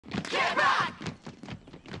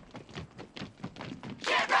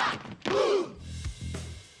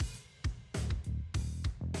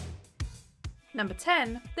Number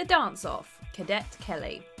 10. The Dance-Off, Cadet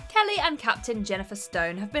Kelly. Kelly and Captain Jennifer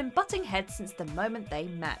Stone have been butting heads since the moment they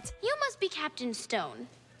met. You must be Captain Stone.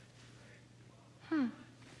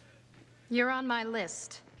 You're on my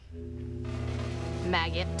list,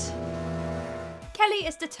 maggot. Kelly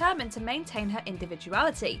is determined to maintain her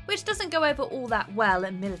individuality, which doesn't go over all that well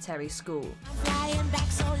at military school.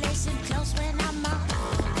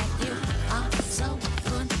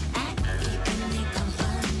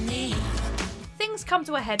 Things come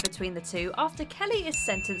to a head between the two after Kelly is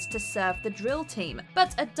sentenced to serve the drill team,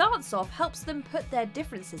 but a dance-off helps them put their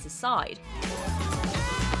differences aside.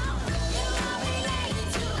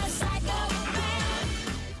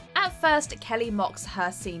 At first, Kelly mocks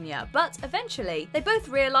her senior, but eventually, they both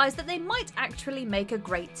realise that they might actually make a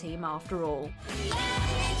great team after all.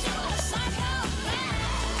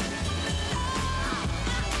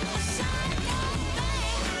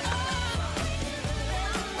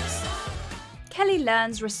 Kelly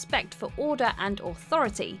learns respect for order and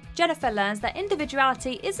authority. Jennifer learns that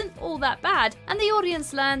individuality isn't all that bad, and the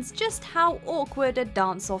audience learns just how awkward a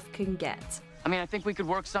dance-off can get. I mean, I think we could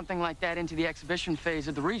work something like that into the exhibition phase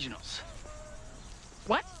of the regionals.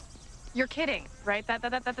 What? You're kidding, right?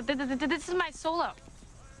 This is my solo.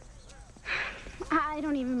 I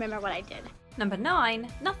don't even remember what I did. Number 9.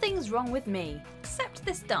 Nothing's Wrong With Me, except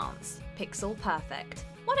this dance, Pixel Perfect.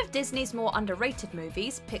 One of Disney's more underrated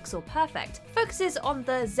movies, Pixel Perfect, focuses on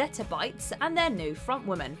the Zettabytes and their new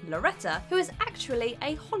frontwoman, Loretta, who is actually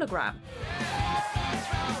a hologram.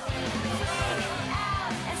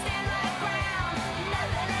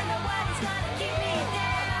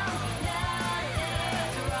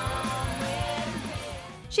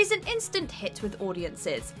 She's an instant hit with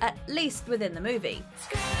audiences, at least within the movie.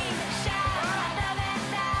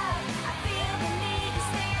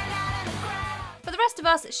 For the rest of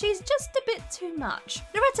us, she's just a bit too much.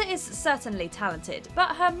 Loretta is certainly talented,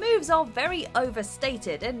 but her moves are very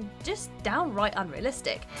overstated and just downright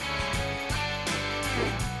unrealistic.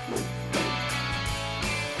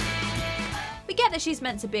 We get that she's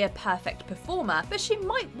meant to be a perfect performer, but she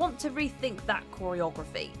might want to rethink that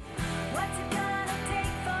choreography.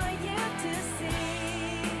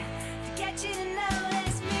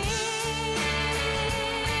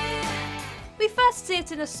 We first see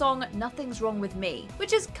it in a song, Nothing's Wrong With Me,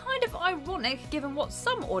 which is kind of ironic given what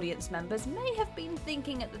some audience members may have been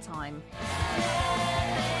thinking at the time.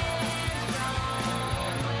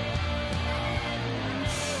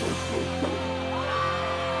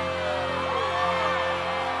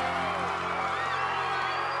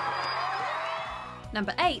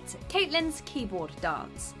 Number 8. Caitlin's Keyboard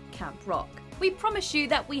Dance, Camp Rock. We promise you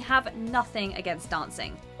that we have nothing against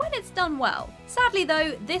dancing, when it's done well. Sadly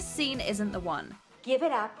though, this scene isn't the one. Give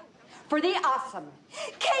it up for the awesome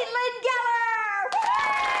Caitlin Geller!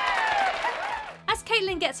 As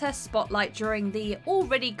Caitlin gets her spotlight during the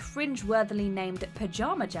already cringe-worthily named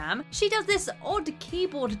Pajama Jam, she does this odd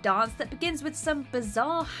keyboard dance that begins with some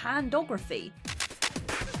bizarre handography.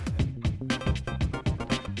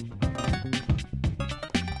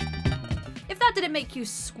 If that didn't make you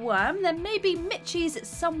squirm, then maybe Mitchie's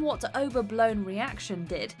somewhat overblown reaction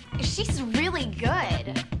did. She's really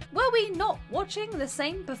good. Were we not watching the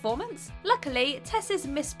same performance? Luckily, Tess's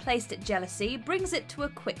misplaced jealousy brings it to a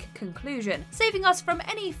quick conclusion, saving us from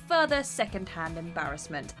any further second-hand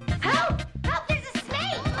embarrassment. Help! Help! There's a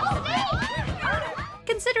snake! Oh, snake!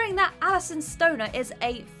 Considering that Alison Stoner is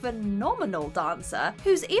a phenomenal dancer,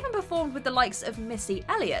 who's even performed with the likes of Missy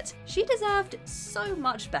Elliott, she deserved so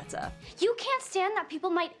much better. You can't stand that people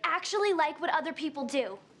might actually like what other people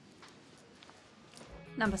do.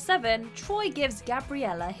 Number 7. Troy gives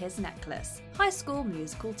Gabriella his necklace, High School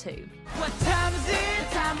Musical 2. What time is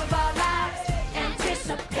it? Time of our lives.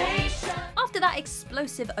 Anticipation. After that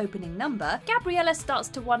explosive opening number, Gabriella starts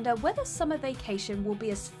to wonder whether summer vacation will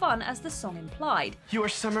be as fun as the song implied. Your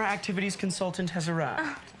summer activities consultant has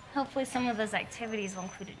arrived. Hopefully some of those activities will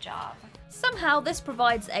include a job. Somehow this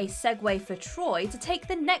provides a segue for Troy to take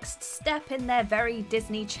the next step in their very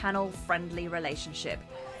Disney Channel friendly relationship.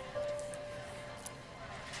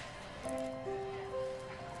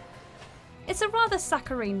 It's a rather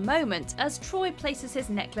saccharine moment as Troy places his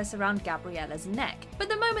necklace around Gabriella's neck, but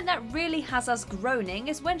the moment that really has us groaning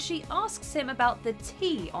is when she asks him about the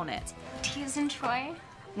T on it. T's in Troy?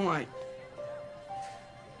 Why?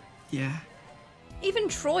 Yeah. Even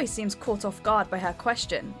Troy seems caught off guard by her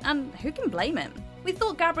question, and who can blame him? We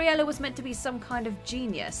thought Gabriella was meant to be some kind of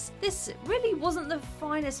genius. This really wasn't the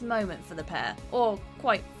finest moment for the pair, or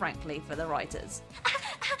quite frankly for the writers.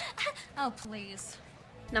 Oh, please.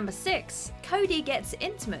 Number 6. Cody gets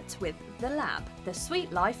intimate with The Lab, the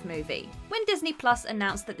Sweet Life movie. When Disney Plus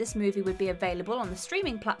announced that this movie would be available on the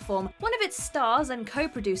streaming platform, one of its stars and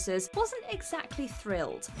co-producers wasn't exactly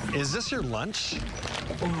thrilled. Is this your lunch?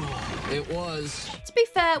 Oh, it was. To be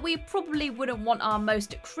fair, we probably wouldn't want our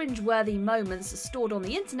most cringe-worthy moments stored on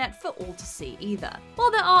the internet for all to see either.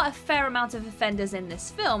 While there are a fair amount of offenders in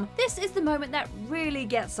this film, this is the moment that really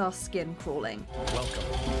gets our skin crawling. Welcome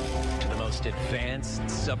to the most advanced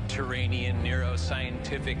subterranean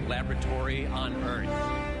neuroscientific laboratory on Earth.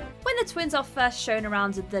 When the twins are first shown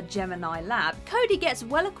around the Gemini lab, Cody gets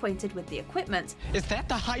well acquainted with the equipment. Is that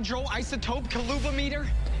the hydroisotope caluvometer?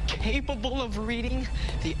 Capable of reading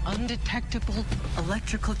the undetectable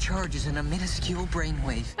electrical charges in a minuscule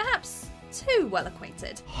brainwave. Perhaps too well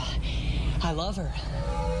acquainted. I love her.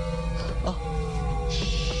 Oh.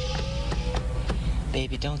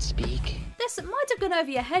 Baby, don't speak. This might have gone over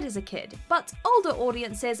your head as a kid, but older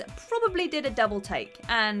audiences probably did a double take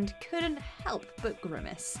and couldn't help but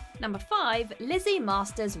grimace. Number 5. Lizzie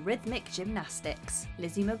masters rhythmic gymnastics.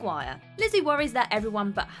 Lizzie McGuire. Lizzie worries that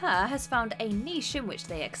everyone but her has found a niche in which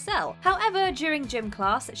they excel. However, during gym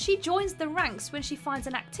class, she joins the ranks when she finds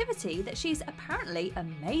an activity that she's apparently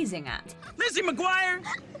amazing at. Lizzie McGuire!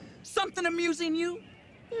 Something amusing you?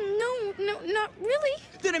 No, not really.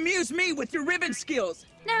 Then amuse me with your ribbon skills.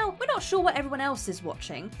 Now, we're not sure what everyone else is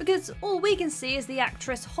watching, because all we can see is the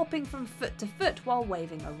actress hopping from foot to foot while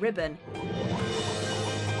waving a ribbon.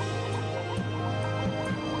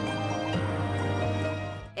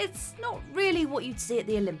 It's not really what you'd see at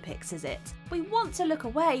the Olympics, is it? We want to look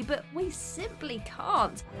away, but we simply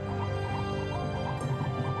can't.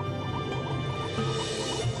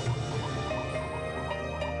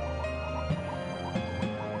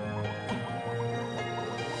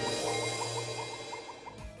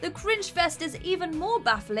 The Cringe Fest is even more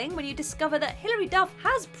baffling when you discover that Hilary Duff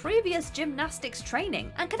has previous gymnastics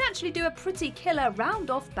training and can actually do a pretty killer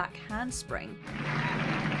round-off back handspring.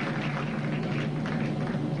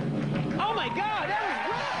 Oh my god, that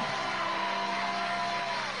was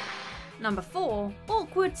rough! Number 4.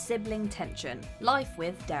 Awkward sibling tension. Life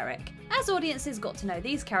with Derek. As audiences got to know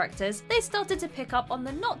these characters, they started to pick up on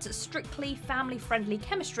the not strictly family-friendly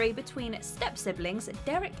chemistry between step-siblings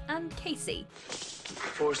Derek and Casey.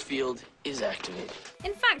 Force field is activated.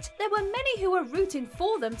 In fact, there were many who were rooting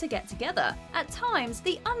for them to get together. At times,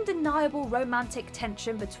 the undeniable romantic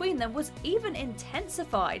tension between them was even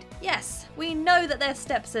intensified. Yes, we know that they're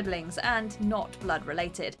step-siblings and not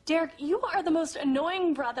blood-related. Derek, you are the most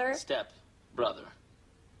annoying brother. Step brother.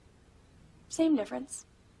 Same difference.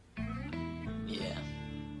 Yeah.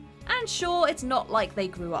 And sure, it's not like they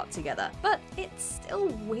grew up together, but it's still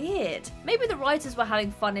weird. Maybe the writers were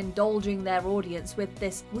having fun indulging their audience with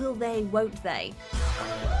this will they, won't they.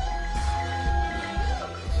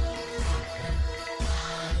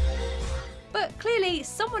 But clearly,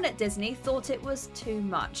 someone at Disney thought it was too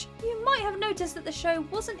much. You might have noticed that the show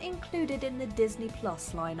wasn't included in the Disney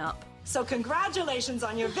Plus lineup. So congratulations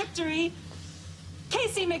on your victory,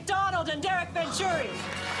 Casey McDonald and Derek Venturi.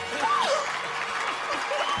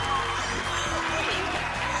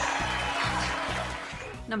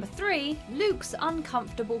 Number 3. Luke's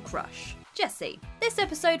uncomfortable crush. Jessie. This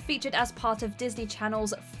episode featured as part of Disney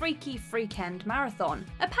Channel's Freaky Freakend Marathon.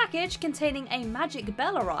 A package containing a magic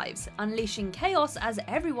bell arrives, unleashing chaos as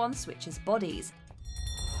everyone switches bodies.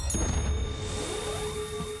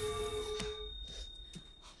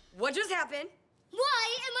 What just happened?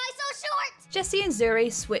 Why am I so short? Jessie and Zuri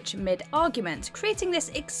switch mid-argument, creating this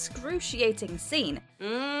excruciating scene.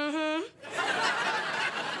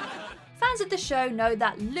 Fans of the show know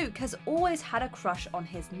that Luke has always had a crush on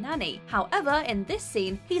his nanny. However, in this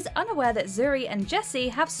scene, he's unaware that Zuri and Jessie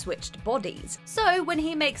have switched bodies. So when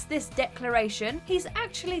he makes this declaration, he's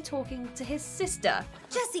actually talking to his sister.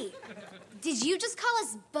 Jessie, did you just call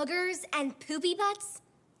us boogers and poopy butts?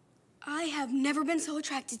 I have never been so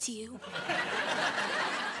attracted to you.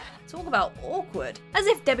 Talk about awkward. As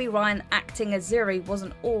if Debbie Ryan acting as Zuri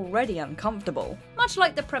wasn't already uncomfortable. Much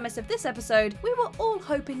like the premise of this episode, we were all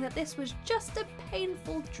hoping that this was just a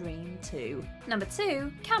painful dream too. Number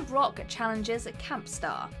 2, Camp Rock challenges Camp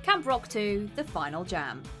Star. Camp Rock 2, The Final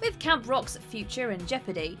Jam. With Camp Rock's future in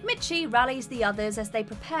jeopardy, Mitchie rallies the others as they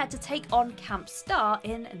prepare to take on Camp Star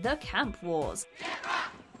in the Camp Wars. Camp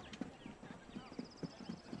Rock!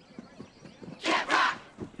 Camp Rock!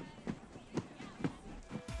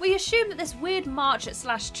 We assume that this weird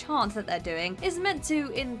march/chant that they're doing is meant to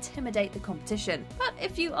intimidate the competition. But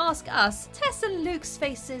if you ask us, Tess and Luke's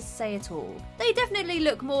faces say it all. They definitely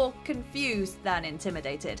look more confused than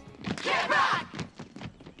intimidated. Camp Rock!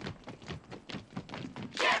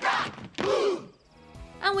 Camp Rock! Woo!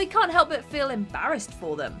 and we can't help but feel embarrassed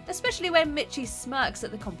for them, especially when Mitchie smirks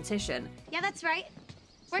at the competition. Yeah, that's right.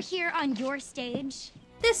 We're here on your stage.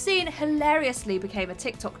 This scene hilariously became a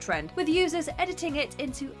TikTok trend, with users editing it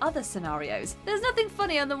into other scenarios. There's nothing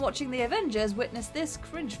funnier than watching the Avengers witness this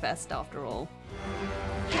cringe fest after all.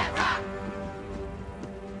 Get rock!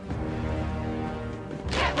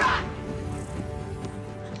 Get rock!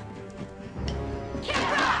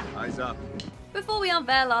 Get rock! Eyes up. Before we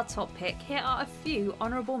unveil our top pick, here are a few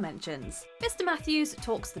honourable mentions. Mr. Matthews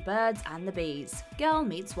talks the birds and the bees. Girl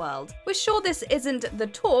meets world. We're sure this isn't the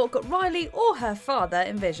talk Riley or her father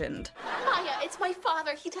envisioned. Maya, it's my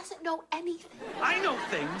father. He doesn't know anything. I know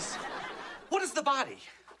things. What is the body?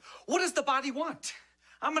 What does the body want?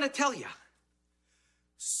 I'm gonna tell you.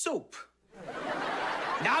 Soup.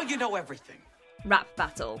 Now you know everything. Rap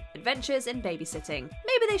battle. Adventures in babysitting.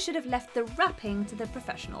 Maybe they should have left the rapping to the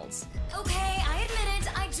professionals. Okay, I admit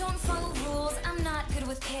it, I don't follow rules. I'm not good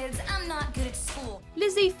with kids, I'm not good at school.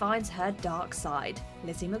 Lizzie finds her dark side.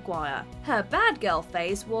 Lizzie McGuire. Her bad girl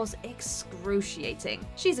phase was excruciating.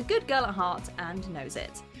 She's a good girl at heart and knows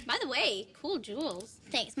it. By the way, cool jewels.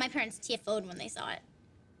 Thanks, my parents TFO'd when they saw it.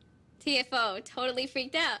 TFO, totally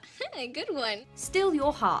freaked out. Good one. Still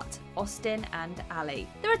Your Heart, Austin and Ali.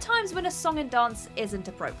 There are times when a song and dance isn't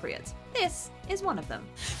appropriate. This is one of them.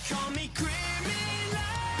 Call me criminal.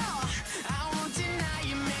 I won't deny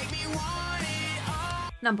you make me want it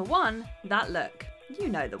all. Number 1, That Look. You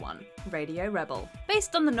know the one, Radio Rebel.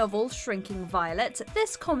 Based on the novel Shrinking Violet,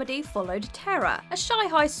 this comedy followed Tara, a shy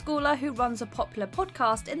high schooler who runs a popular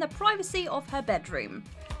podcast in the privacy of her bedroom.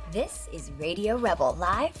 This is Radio Rebel,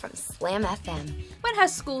 live from Slam FM. When her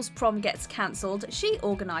school's prom gets cancelled, she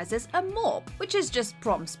organises a MORP, which is just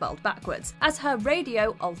prom spelled backwards, as her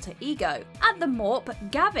radio alter ego. At the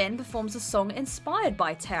MORP, Gavin performs a song inspired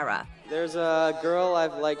by Tara. There's a girl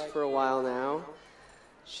I've liked for a while now.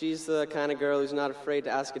 She's the kind of girl who's not afraid to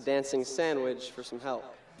ask a dancing sandwich for some help.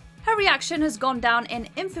 Her reaction has gone down in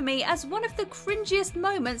infamy as one of the cringiest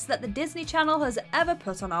moments that the Disney Channel has ever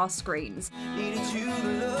put on our screens. Needed you to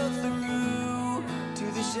look through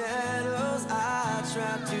to the shadows I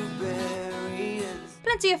tried to bury.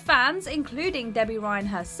 Plenty of fans, including Debbie Ryan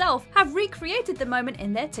herself, have recreated the moment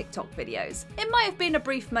in their TikTok videos. It might have been a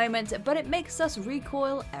brief moment, but it makes us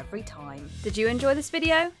recoil every time. Did you enjoy this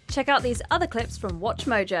video? Check out these other clips from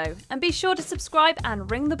MsMojo, and be sure to subscribe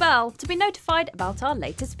and ring the bell to be notified about our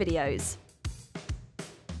latest videos.